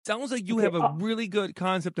Sounds like you Okay. have a really good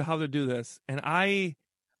concept of how to do this, and I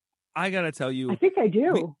gotta tell I you, think I we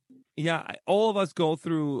do. yeah, all of us go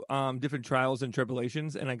through different trials and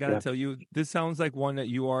tribulations, and I gotta Yeah. tell you, this sounds like one that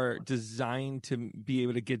you are designed to be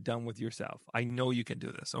able to get done with yourself. I know you can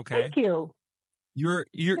do this. Okay, Thank you. you're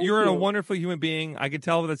Thank a you. wonderful human being. I can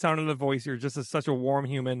tell by the sound of the voice, you're just such a warm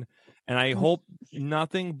human, and I hope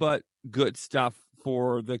nothing but good stuff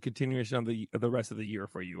for the continuation of the rest of the year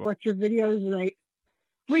for you. Watch your videos and I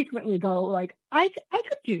frequently go like, I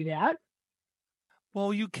could do that.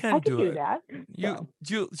 Well, you I can could do do it. that. You,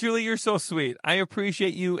 So, Julie, you're so sweet. I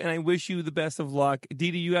appreciate you, and I wish you the best of luck.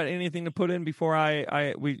 Dee Dee, you got anything to put in before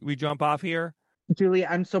we jump off here? Julie,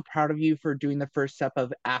 I'm so proud of you for doing the first step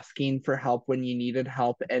of asking for help when you needed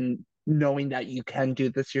help and knowing that you can do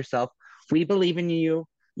this yourself. We believe in you.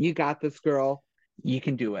 You got this, girl. You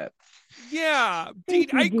can do it. Yeah,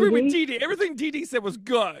 thank I you, agree with Dee Dee Dee. Everything Dee Dee said was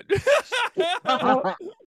good. Dee.